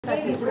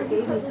That he just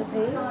gave me to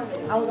pay.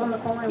 I was on the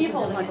phone and he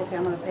was like, okay,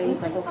 I'm gonna pay.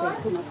 He's like,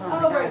 okay, put my card.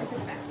 I got it.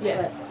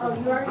 Yeah.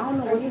 But I don't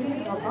know what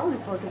you are calling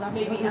for because I'm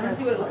maybe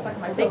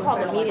they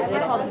called immediately. They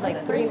called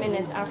like 3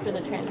 minutes after the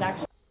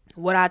transaction.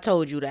 What I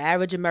told you, the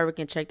average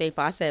American check they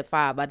 5. I said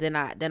 5, but then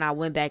I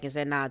went back and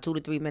said 2 to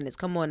 3 minutes.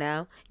 Come on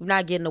now, you're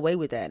not getting away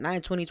with that. Not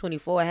in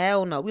 2024.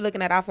 Hell no. We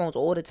looking at our phones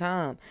all the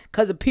time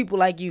because of people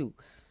like you.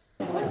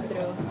 Went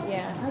through,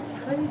 yeah.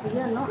 That's crazy.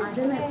 Yeah, no, I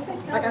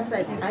didn't. Like I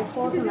said, I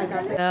called him. Like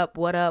I said.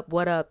 What up,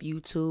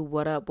 YouTube?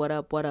 What up,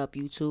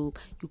 YouTube?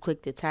 You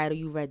clicked the title,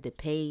 you read the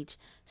page.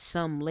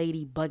 Some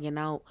lady bugging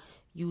out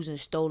using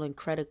stolen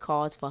credit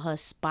cards for her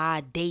spa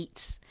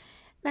dates.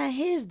 Now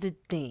here's the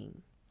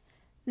thing.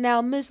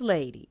 Now, Miss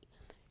Lady,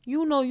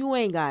 you know you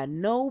ain't got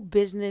no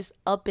business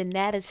up in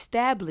that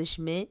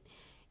establishment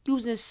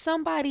using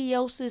somebody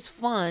else's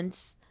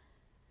funds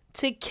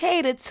to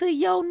cater to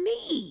your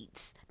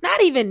needs.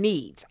 Not even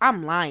needs.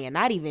 I'm lying.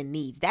 Not even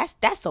needs.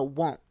 That's a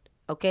want.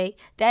 Okay?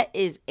 That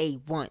is a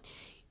want.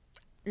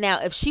 Now,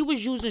 if she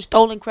was using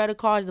stolen credit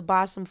cards to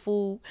buy some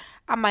food,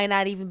 I might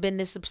not even been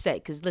this upset.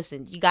 Because,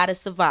 listen, you got to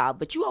survive.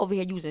 But you over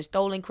here using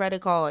stolen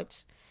credit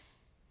cards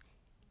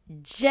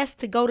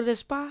just to go to the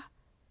spa?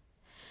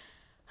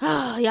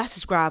 Y'all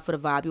subscribe for the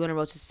vibe. You want to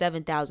roll to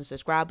 7,000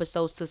 subscribers.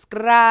 So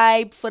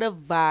subscribe for the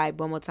vibe.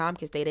 One more time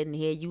because they didn't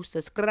hear you.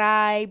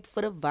 Subscribe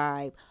for the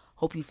vibe.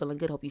 Hope you feeling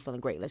good. Hope you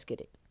feeling great. Let's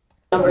get it.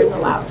 Number is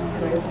allowed.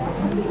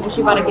 And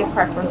she bought a gift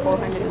card for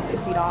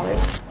 $450.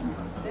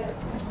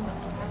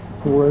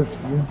 Who is she?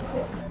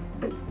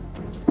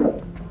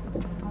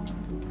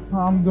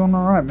 I'm doing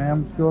all right,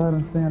 ma'am. Go ahead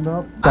and stand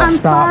up. I'm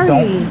Stop.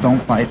 sorry.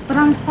 Don't fight. But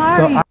I'm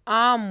sorry.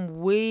 I'm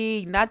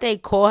weak. Not they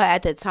call her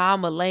at the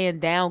time of laying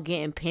down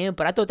getting pimped,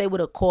 but I thought they would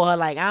have called her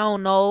like, I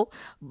don't know,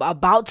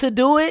 about to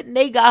do it. And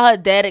they got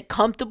her dead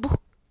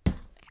comfortable.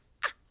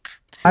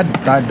 I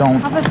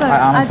don't. Officer, I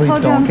honestly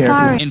told you don't I'm care.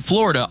 sorry. In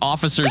Florida,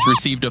 officers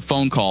received a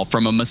phone call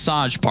from a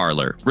massage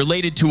parlor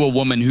related to a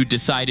woman who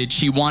decided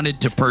she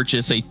wanted to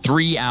purchase a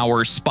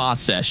 3-hour spa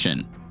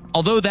session.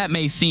 Although that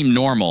may seem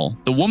normal,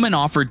 the woman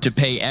offered to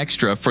pay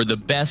extra for the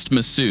best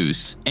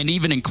masseuse and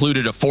even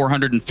included a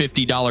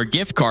 $450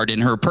 gift card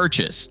in her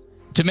purchase.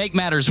 To make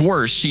matters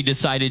worse, she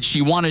decided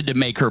she wanted to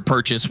make her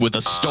purchase with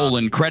a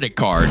stolen credit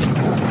card.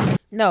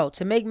 No,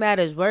 to make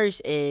matters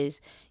worse is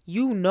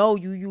you know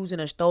you using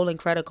a stolen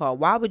credit card.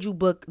 Why would you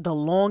book the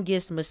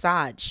longest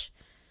massage?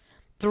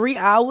 3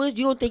 hours?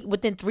 You don't think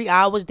within 3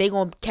 hours they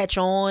gonna catch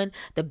on?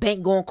 The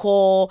bank gonna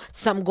call?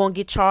 Something gonna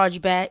get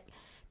charged back?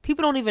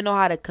 People don't even know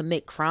how to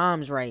commit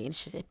crimes right.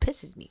 It's just, it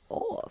pisses me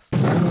off.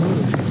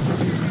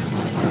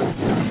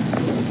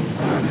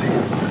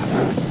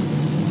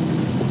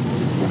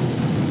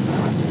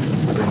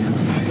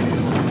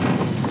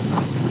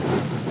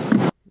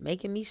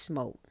 Making me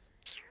smoke.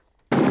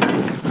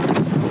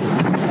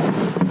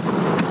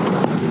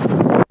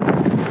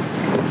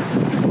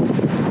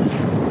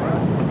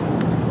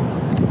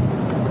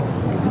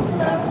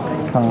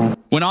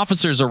 When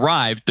officers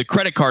arrived, the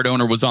credit card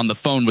owner was on the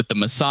phone with the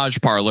massage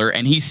parlor,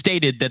 and he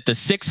stated that the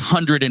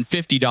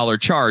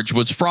 $650 charge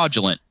was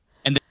fraudulent.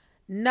 And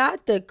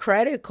Not the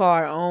credit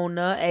card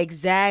owner,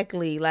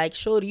 exactly. Like,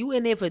 shorty, you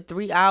in there for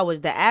 3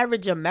 hours. The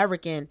average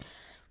American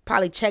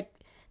probably check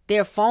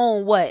their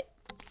phone, what,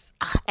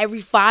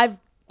 every 5,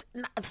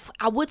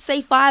 I would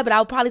say 5, but I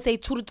would probably say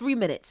 2 to 3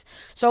 minutes.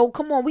 So,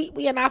 come on, we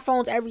in our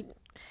phones every...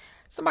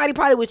 Somebody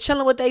probably was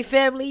chilling with their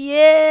family.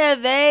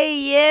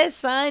 Yeah,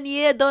 son,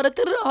 yeah, daughter.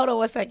 Hold on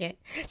 1 second.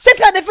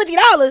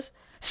 $650?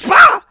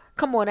 Spa?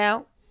 Come on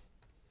now.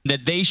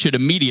 that they should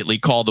immediately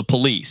call the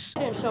police. She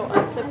didn't show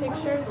us the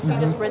picture. She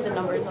just read the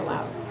numbers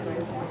aloud.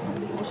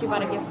 And she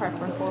bought a gift card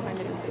for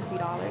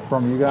 $450.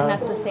 From you guys? And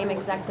that's the same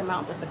exact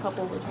amount that the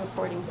couple was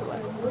reporting to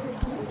us.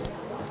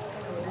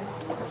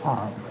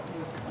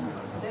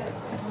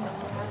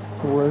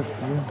 Where's she?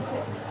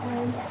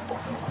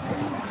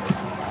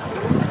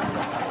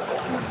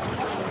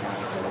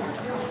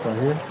 Right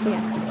here?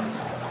 Yeah.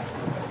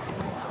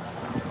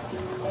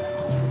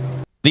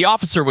 The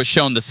officer was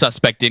shown the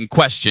suspect in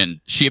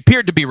question. She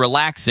appeared to be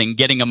relaxing,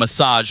 getting a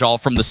massage all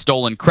from the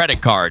stolen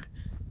credit card.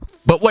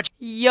 But what...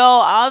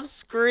 Yo, I'm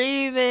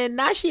screaming.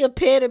 Now she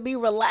appeared to be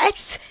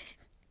relaxing.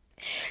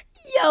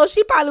 Yo,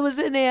 she probably was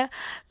in there.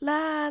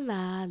 La,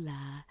 la,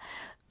 la.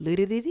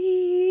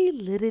 Liddy-dee,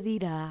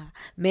 liddy-dee-da.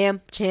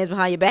 Ma'am, hands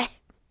behind your back.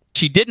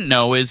 she didn't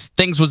know is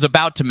things was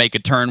about to make a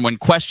turn when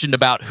questioned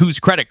about whose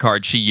credit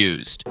card she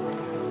used.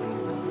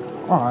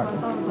 All right.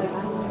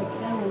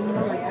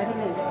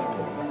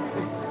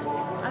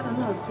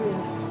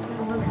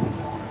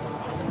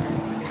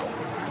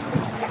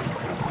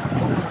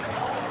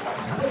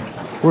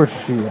 Where's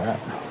she at?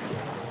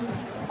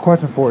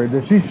 Question for you: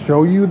 did she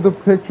show you the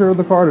picture of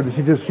the card, or did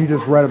she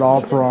just read it all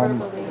from?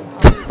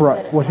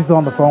 Was she still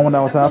on the phone when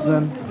that was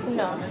happening?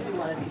 No.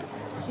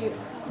 She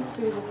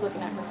was just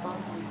looking at her phone.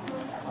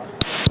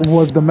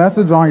 Was the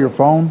message on your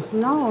phone?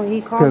 No,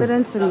 he called it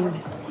instantly.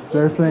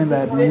 They're saying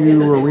that you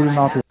were reading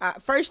off your...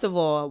 First of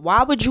all,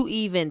 why would you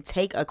even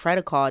take a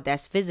credit card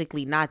that's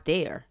physically not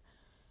there?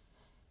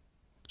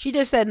 She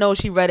just said no.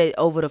 She read it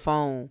over the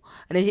phone,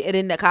 and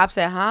then the cop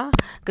said, "Huh?"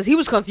 Because he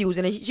was confused,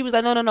 and then she was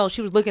like, "No, no, no."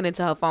 She was looking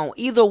into her phone.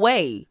 Either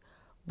way,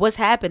 what's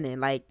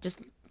happening? Like,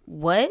 just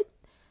what?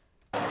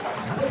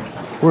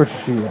 Where's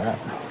she at?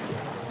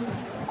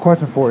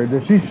 Question for you: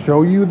 did she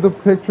show you the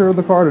picture of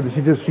the card, or did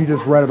she just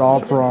read it all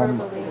She just from?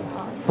 verbally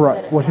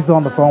said it. Was she still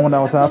on the phone when that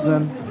was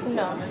happening?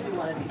 No,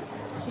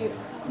 she was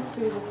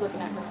just looking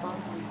at her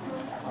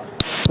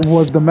phone.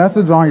 Was the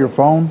message on your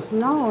phone?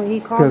 No, he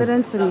called it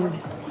into me.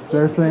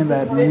 They're saying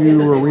that you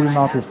were reading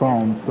off your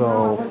phone, No, it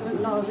so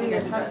wasn't. No, it was really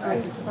a text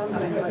message from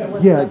him, but it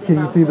wasn't. yeah. Can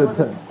you see the? It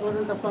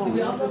wasn't the phone.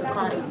 It was the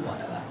card. It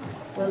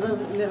was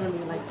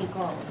literally like he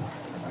called.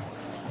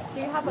 Do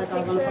you have a Like I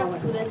was on the picture phone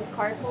of with the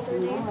card holder No,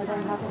 name? I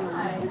don't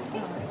have it.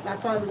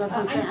 That's what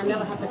I'm saying. I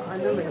never have the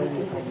card number.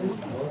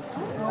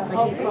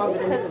 Like he called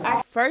it into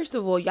me. First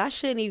of all, y'all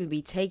shouldn't even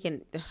be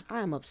taking.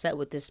 I am upset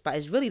with this spy.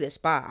 It's really the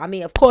spy. I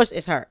mean, of course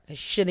it's her. It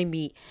shouldn't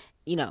be,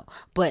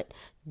 but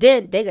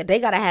then they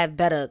gotta have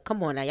better.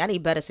 Come on now, y'all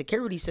need better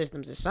security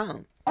systems or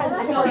something.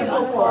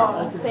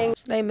 Saying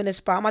His name in the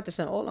spy. I'm about to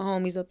send all the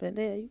homies up in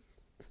there.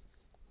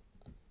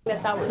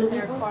 that was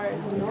their card.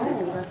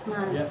 No, that's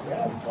not.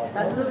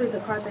 That's literally the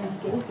card that he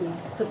gave me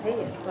to pay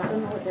it. So I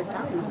don't know what they're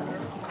talking about.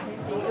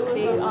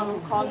 They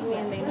called me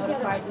and they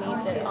notified me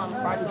that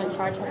fraudulent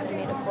charge had been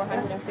made of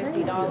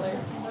 $450.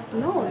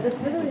 No, this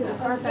literally the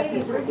card that he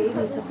just gave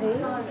me to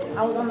pay.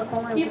 I was on the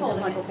phone and he was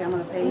like, okay, I'm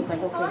gonna pay. He's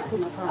like, okay, put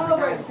my card. I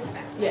got it.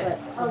 Yeah.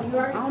 But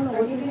I don't know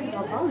what you need to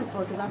call me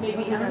for because I'm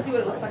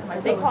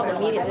They called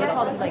immediately. They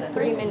called like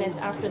 3 minutes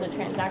after the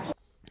transaction.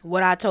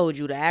 What I told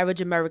you, the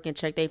average American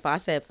check they five. I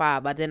said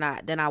 5, but then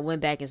I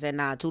went back and said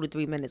 2 to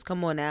 3 minutes.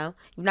 Come on now,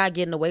 you're not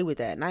getting away with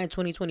that. Not in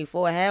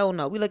 2024. Hell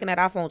no. We looking at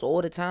our phones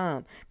all the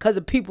time because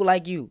of people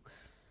like you.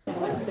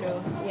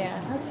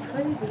 Yeah. That's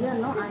crazy. Yeah,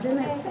 no, I didn't.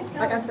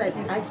 Like I said,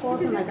 I called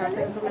him. I got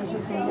the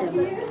information from him.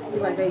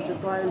 He's like, babe,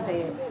 just go ahead and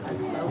pay it. I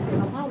said, okay,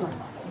 no problem.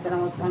 Then I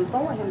was on the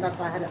phone with him. That's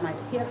why I had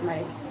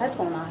my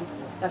headphone on.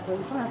 That's what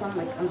he saw. So I'm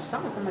like, I'm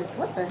shocked. I'm like,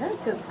 what the heck?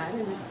 Because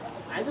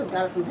I just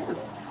got it from him.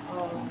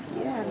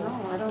 Yeah, no,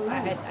 I don't know.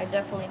 I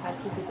definitely had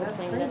 2 people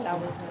saying that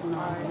was his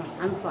card.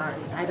 I'm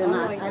sorry. I didn't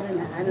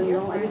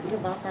know anything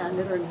about that.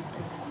 Literally,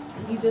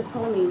 he just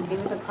told me, gave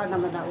me the card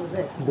number. That was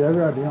it. Do you have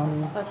your ID on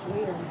you? That's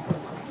weird.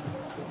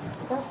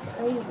 That's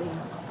crazy.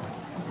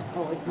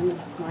 Oh, wait,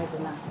 no, I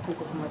did not. I think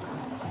it's more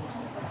time.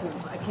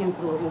 I came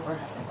through an Uber.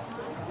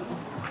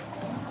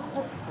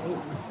 That's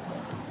crazy.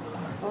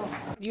 Oh.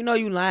 You know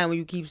you lying when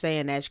you keep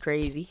saying that's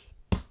crazy.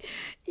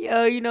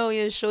 Yo,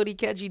 your shorty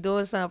catch you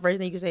doing something. First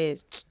thing you can say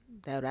is,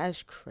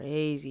 that's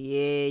crazy.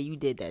 Yeah, you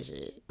did that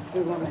shit.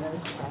 This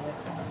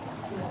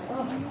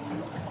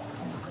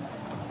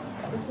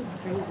is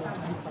crazy.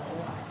 I'm sorry.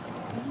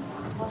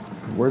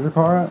 Where's your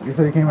car at? You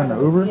said you came in the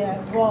Uber?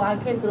 Yeah, well, I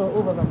came through an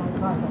Uber, but my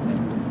car.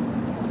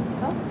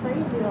 That's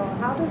crazy, though.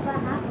 How does that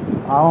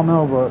happen? I don't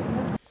know, but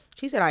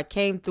She said I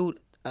came through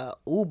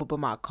Uber, but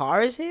my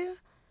car is here?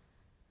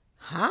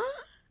 Huh?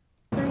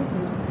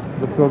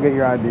 let's go get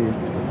your ID.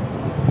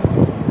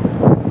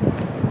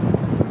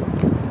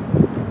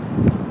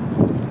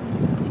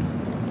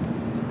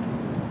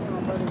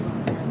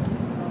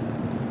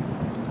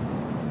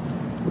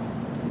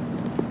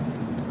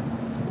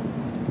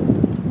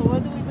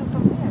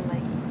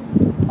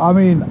 I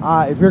mean,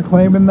 if you're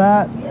claiming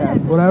that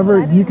and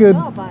whatever, you could.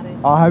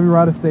 I'll have you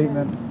write a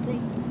statement.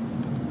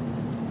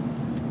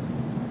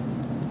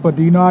 But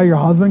do you know how your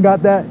husband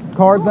got that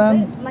card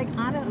then? Like,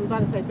 I'm about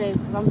to say, babe,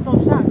 because I'm so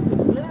shocked.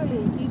 Because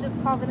literally, he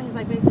just called me and he's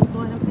like, babe, just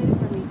go ahead and pay it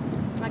for me.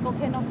 I'm like,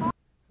 okay, no problem.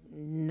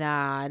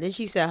 Nah, then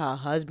she said her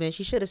husband.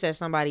 She should have said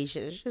somebody.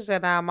 She should have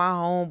said, my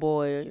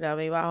homeboy. You know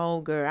what I mean? My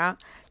homegirl.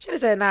 Should have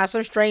said,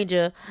 some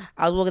stranger.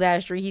 I was walking down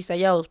the street. He said,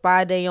 yo,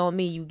 spy day on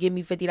me. You give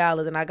me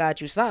 $50 and I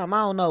got you something.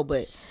 I don't know,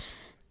 but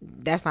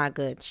that's not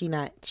good. She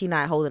not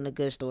holding a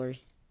good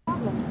story.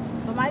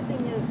 But my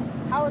thing is,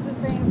 how is it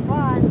saying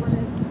fraud when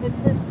it's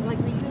this, like,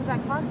 we use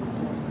that card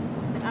before?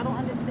 Like, I don't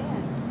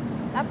understand.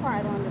 That part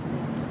I don't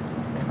understand.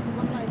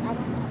 I'm like, I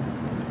don't know.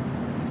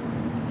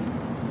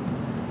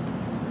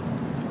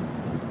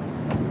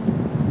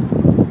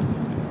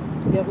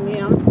 Forgive me,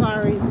 I'm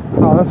sorry.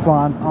 Oh, that's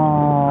fine.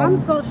 I'm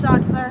so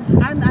shocked, sir.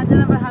 I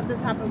never had this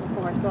happen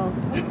before, so.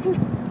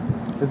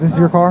 Is this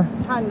your car?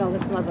 I know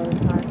this is my brother's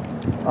car.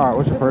 All right,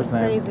 what's your first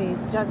name? Crazy.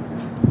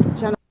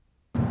 Jenna.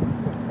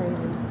 This is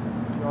crazy.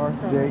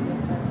 J.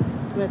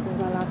 Smith is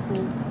my last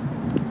name.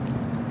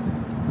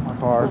 My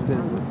car. This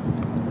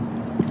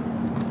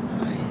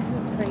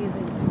is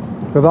crazy.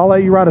 Because I'll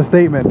let you write a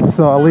statement.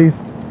 So at least,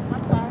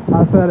 I'm sorry.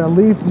 I said at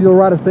least you'll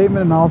write a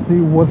statement and I'll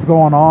see what's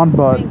going on.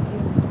 But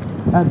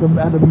Thank you.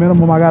 at the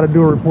minimum, I got to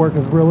do a report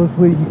because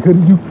realistically, you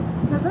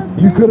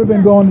could have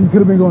been going to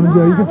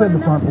jail. You can sit in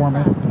the front for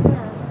me.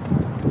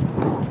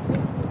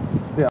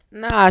 Yeah.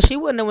 Nah, she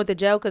wouldn't have went to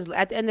jail because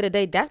at the end of the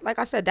day, that's like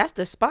I said, that's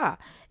the spot.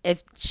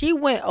 If she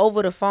went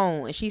over the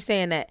phone and she's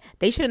saying that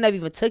they should have never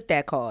even took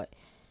that card,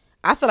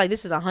 I feel like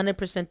this is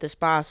 100% the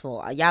spy's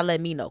fault. Y'all let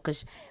me know,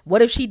 because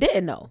what if she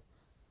didn't know?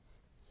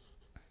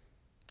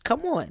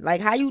 Come on,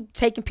 like how you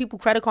taking people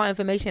credit card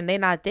information and they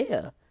not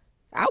there?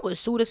 I would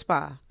sue the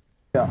spa.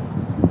 Yeah.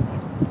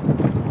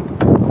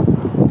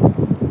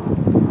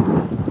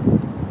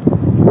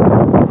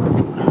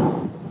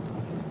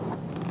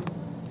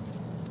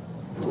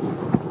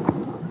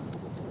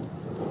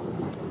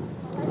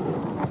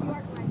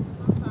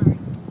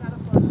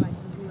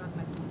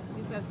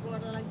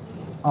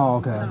 Oh,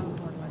 okay.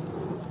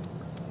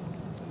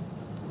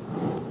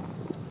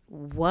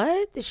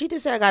 What? She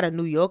just said I got a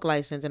New York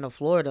license and a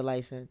Florida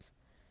license.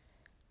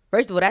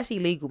 First of all, that's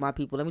illegal, my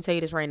people. Let me tell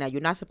you this right now.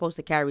 You're not supposed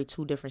to carry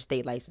two different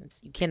state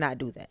licenses. You cannot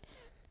do that.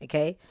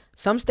 Okay?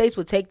 Some states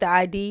will take the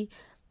ID,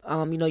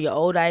 your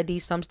old ID.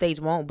 Some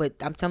states won't. But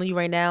I'm telling you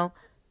right now,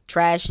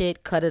 trash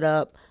it, cut it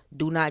up,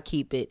 do not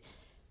keep it.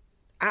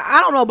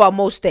 I don't know about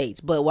most states,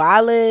 but where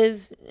I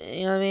live,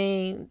 you know what I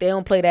mean, they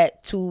don't play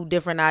that two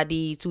different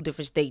IDs, two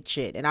different state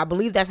shit. And I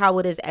believe that's how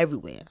it is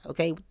everywhere.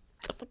 Okay? What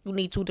the fuck you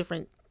need two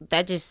different?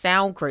 That just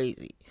sound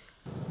crazy.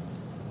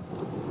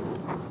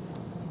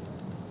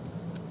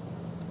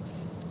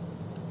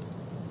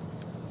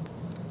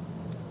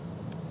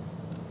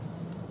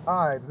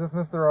 Hi, is this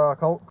Mr.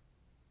 Colt?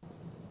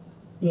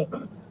 Yeah.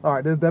 All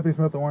right, this is Deputy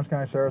Smith, the Orange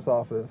County Sheriff's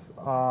Office.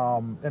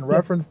 In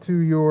reference to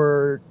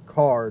your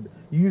card,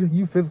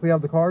 you physically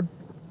have the card?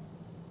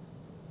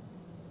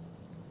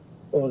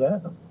 What was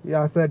that?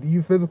 Yeah, I said, do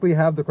you physically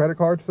have the credit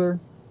card, sir?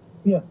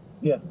 Yeah.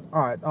 Yeah.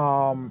 All right.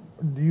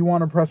 Do you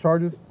want to press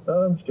charges?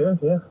 Sure.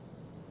 Yeah.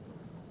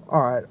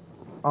 All right.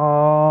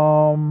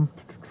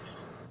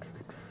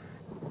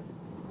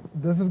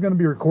 This is going to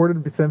be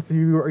recorded since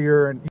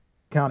you're in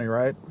county,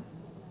 right?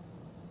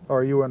 Or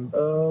are you in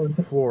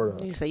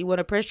Florida? You say you want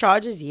to press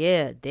charges?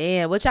 Yeah,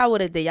 damn. What y'all would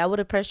have did? Y'all would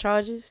have pressed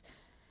charges?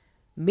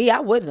 Me, I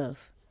wouldn't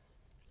have.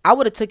 I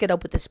would have took it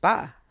up with the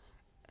spy.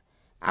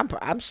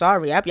 I'm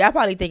sorry. Y'all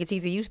probably think it's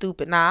easy. You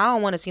stupid. Nah, I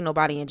don't want to see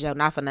nobody in jail.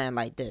 Not for nothing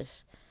like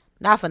this.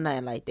 Not for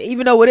nothing like that.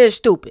 Even though it is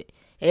stupid.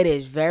 It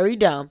is very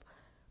dumb.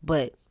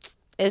 But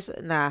it's,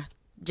 nah.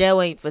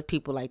 Jail ain't for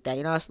people like that.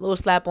 You know, a little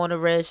slap on the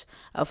wrist,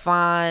 a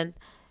fine.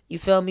 You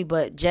feel me?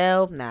 But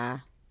jail, nah.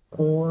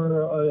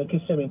 Or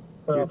Kissimmee,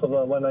 right off of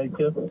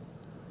 192.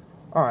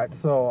 All right,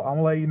 so I'm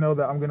gonna let you know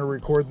that I'm gonna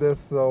record this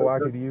so I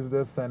could use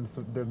this since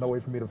there's no way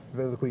for me to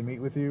physically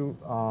meet with you.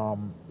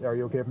 Are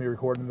you okay with me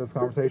recording this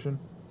conversation?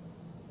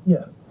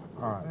 Yeah.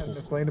 All right.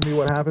 Explain to me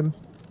what happened.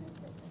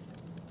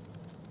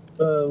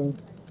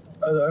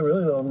 I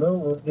really don't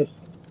know. Just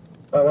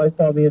my wife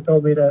called me and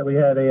told me that we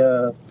had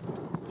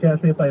she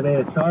asked me if I made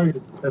a charge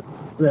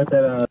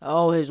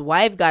Oh, his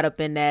wife got up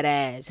in that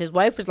ass. His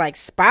wife was like,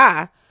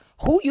 "Spa?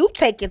 Who you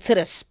taking to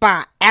the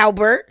spa,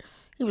 Albert?"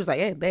 He was like,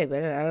 "Hey, baby,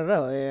 I don't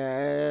know.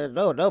 I don't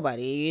know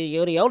nobody.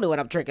 You're the only one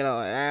I'm tricking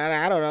on.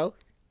 I don't know."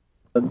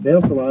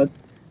 nail salon,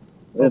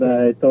 and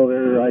I told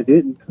her I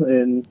didn't,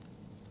 and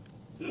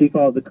she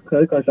called the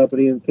credit card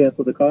company and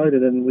canceled the card,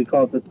 and then we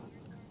called the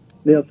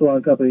nail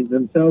salon company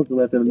themselves to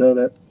let them know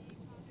that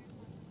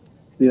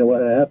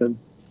what had happened.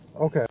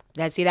 Okay.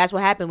 That's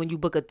what happened when you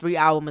book a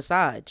 3-hour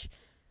massage.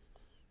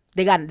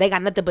 They got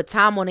nothing but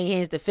time on their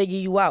hands to figure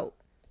you out.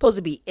 Supposed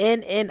to be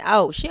in and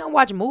out. She don't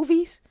watch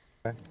movies.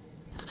 But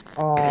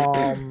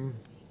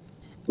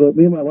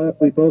me and my wife,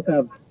 we both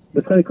have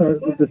the credit card.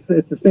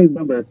 It's the same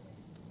number,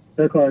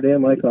 her card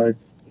and my card.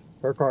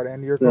 Her card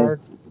and your card?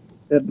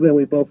 And then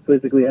we both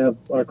physically have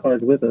our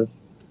cards with us.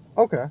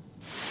 Okay.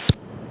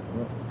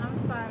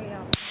 I'm sorry, y'all.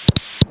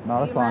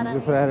 No, that's fine.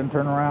 Just go ahead and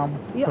turn around.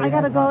 I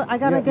gotta go. I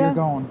gotta go. You're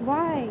going.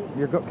 Why?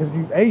 Because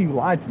you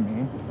lied to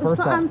me.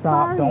 First off, I'm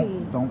stop. sorry.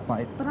 Don't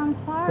fight. But I'm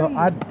sorry.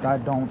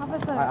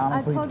 So I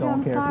honestly told you don't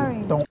I'm care.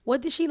 sorry. Don't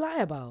What did she lie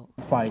about?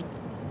 fight.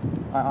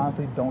 I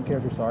honestly don't care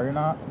if you're sorry or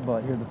not.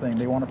 But here's the thing: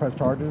 they want to press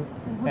charges,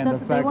 They and the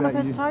fact wanna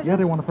that press charges?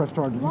 they want to press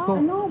charges. You Why?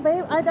 still, No,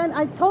 babe.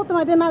 I told them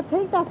I did not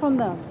take that from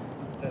them.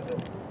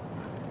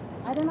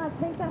 I did not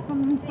take that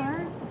from him,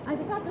 sir. I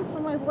got this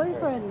from my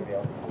boyfriend.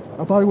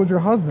 I thought he was your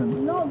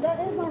husband. No, that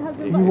is my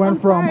husband. You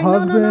went from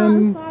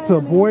husband to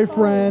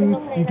boyfriend.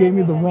 You gave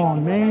me the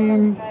wrong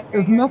name.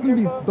 It's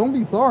nothing. Don't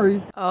be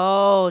sorry.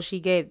 Oh,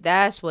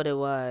 that's what it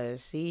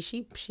was. See,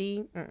 she.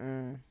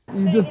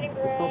 You just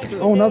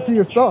own up to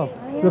your stuff.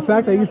 The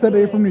fact that you said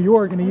they're from New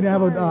York and you didn't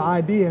have an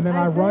ID, and then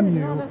I run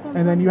you,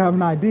 and then you have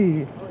an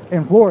ID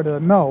in Florida.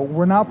 No,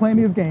 we're not playing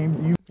these games.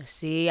 You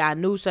See, I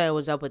knew something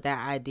was up with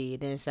that ID.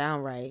 It didn't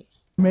sound right.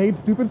 made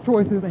stupid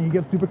choices and you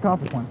get stupid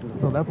consequences.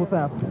 So that's what's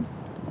happening.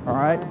 All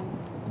right.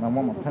 And I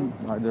want my pen.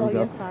 All right, there we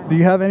go. Yes, Do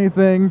you have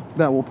anything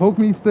that will poke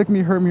me, stick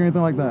me, hurt me, or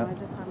anything like that? I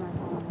just have my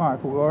phone. All right,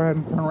 cool. Go ahead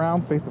and turn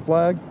around, face the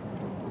flag,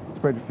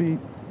 spread your feet.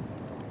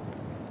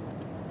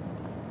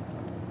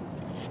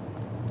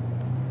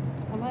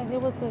 Am I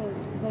able to,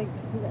 like,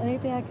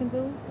 anything I can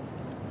do?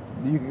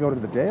 You could go to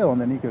the jail and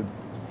then you could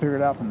figure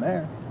it out from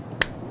there.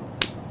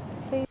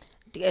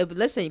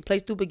 Listen, you play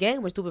stupid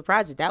game with stupid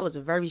prizes. That was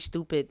a very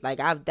stupid.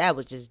 That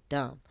was just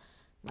dumb.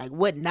 Like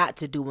what not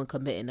to do when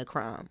committing a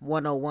crime.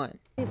 101.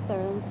 Please, sir,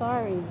 I'm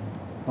sorry.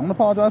 Don't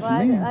apologize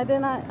to me. I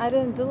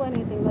didn't do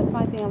anything. That's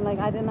my thing. I'm like,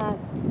 I did not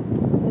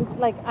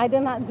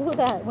do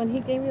that. When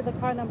he gave me the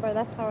card number,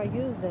 that's how I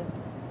used it.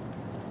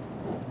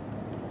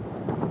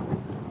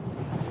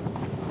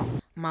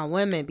 My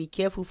women, be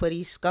careful for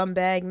these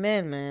scumbag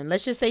men, man.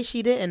 Let's just say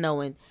she didn't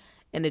know, and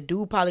the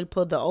dude probably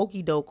put the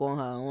okey doke on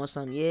her on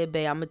something. Yeah,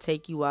 babe, I'm gonna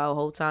take you out.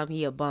 Whole time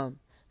he a bum.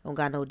 Don't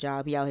got no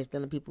job. He out here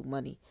stealing people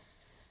money.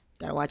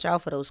 Gotta watch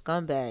out for those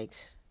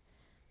scumbags.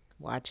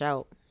 Watch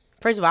out.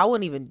 First of all, I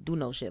wouldn't even do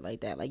no shit like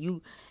that. Like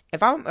you,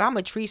 if I'm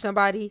gonna treat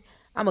somebody,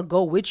 I'm gonna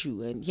go with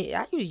you, and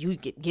yeah, I use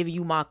giving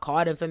you my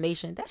card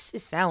information. That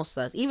shit sounds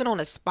sus. Even on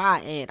the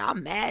spot end,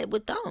 I'm mad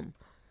with them.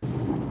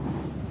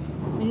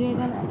 You ain't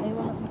gonna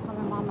let me call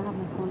my mom and have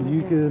my phone.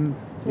 You can.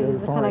 Please,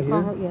 Phone can I right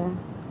call here. her? Yeah,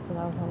 because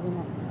I was holding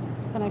it.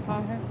 Can I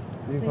call her?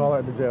 You can call her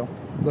at the jail.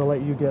 They'll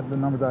let you get the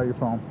numbers out of your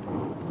phone.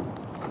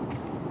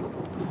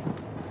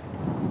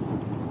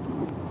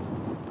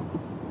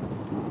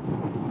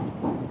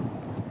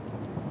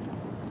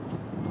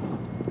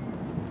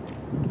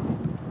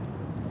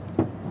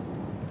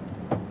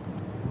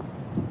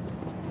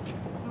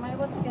 Am I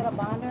able to get a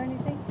bond or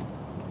anything?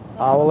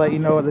 I will let you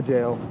know at the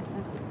jail.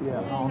 Yeah,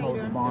 I don't know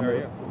what the bond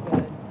is. Hey,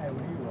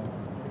 what are you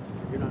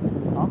You're not.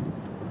 Huh?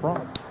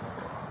 Fraud.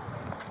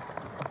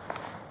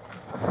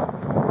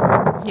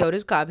 Yo,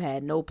 this cop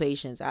had no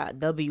patience.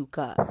 W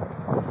cop.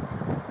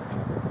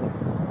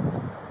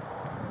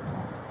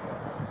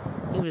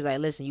 He was like,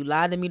 listen, you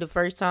lied to me the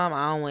first time.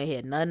 I don't want to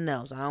hear nothing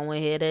else. I don't want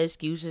to hear the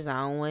excuses. I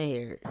don't want to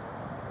hear it.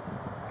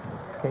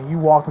 Can you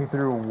walk me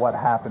through what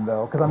happened,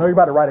 though? Because I know you're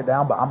about to write it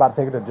down, but I'm about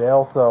to take it to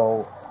jail,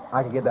 so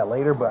I can get that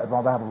later. But as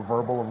long as I have a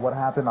verbal of what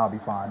happened, I'll be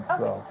fine.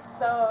 Okay.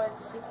 So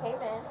she came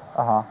in.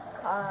 Uh-huh.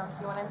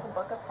 She wanted to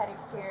book a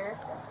pedicure,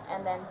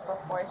 and then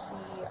before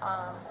she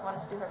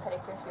wanted to do her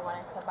pedicure, she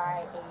wanted to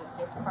buy a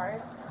gift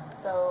card.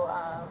 So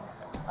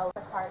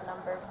a card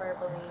number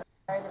verbally.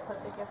 They put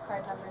the gift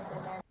card numbers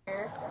in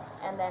there,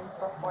 and then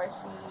before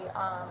she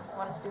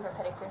wanted to do her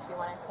pedicure, she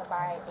wanted to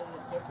buy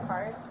a gift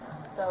card.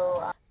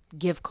 So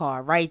Gift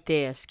card right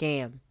there,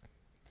 scam.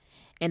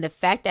 And the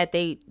fact that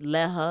they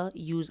let her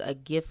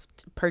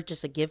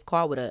purchase a gift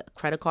card with a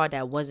credit card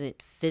that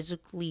wasn't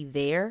physically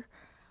there,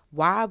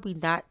 why are we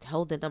not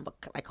holding them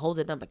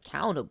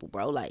accountable,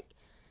 bro? Like,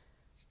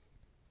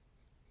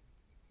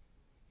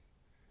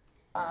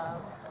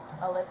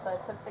 Alyssa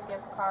took the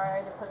gift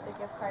card, put the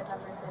gift card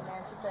numbers in there,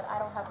 and she said, I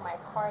don't have my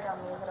card on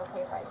me. Is it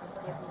okay if I just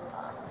give you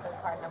the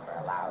card number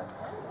aloud?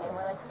 And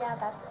we're like, yeah,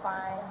 that's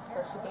fine.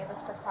 So she gave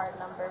us the card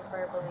number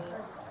verbally.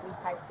 We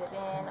typed it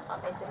in.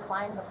 It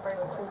declined the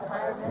first 2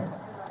 times.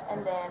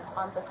 And then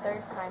on the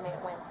 3rd time it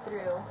went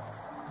through.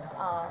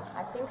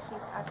 I think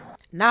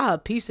now her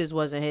pieces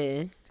wasn't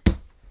hitting.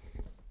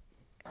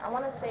 I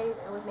want to say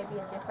it was maybe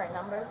a different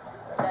number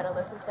that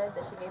Alyssa said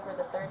that she gave her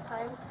the 3rd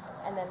time.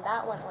 And then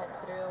that one went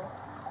through.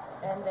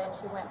 And then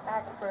she went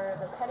back for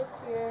the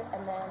pedicure,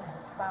 and then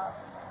about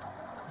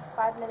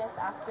 5 minutes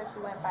after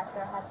she went back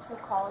there, I had 2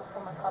 calls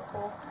from a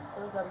couple.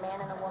 It was a man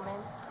and a woman,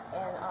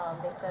 and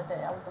they said that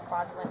it was a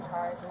fraudulent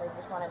charge, and they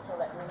just wanted to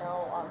let me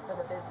know for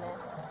the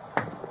business.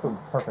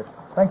 Perfect.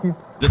 Thank you.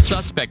 The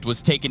suspect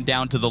was taken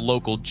down to the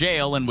local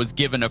jail and was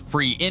given a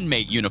free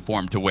inmate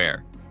uniform to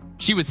wear.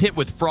 She was hit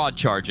with fraud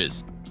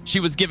charges.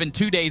 She was given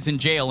 2 days in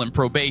jail and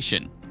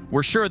probation.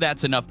 We're sure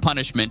that's enough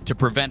punishment to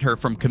prevent her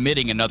from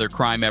committing another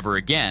crime ever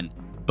again,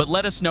 but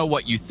let us know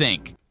what you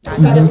think. You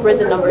just read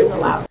the numbers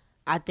aloud.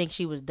 I think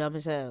she was dumb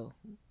as hell.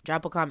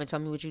 Drop a comment. Tell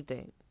me what you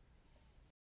think.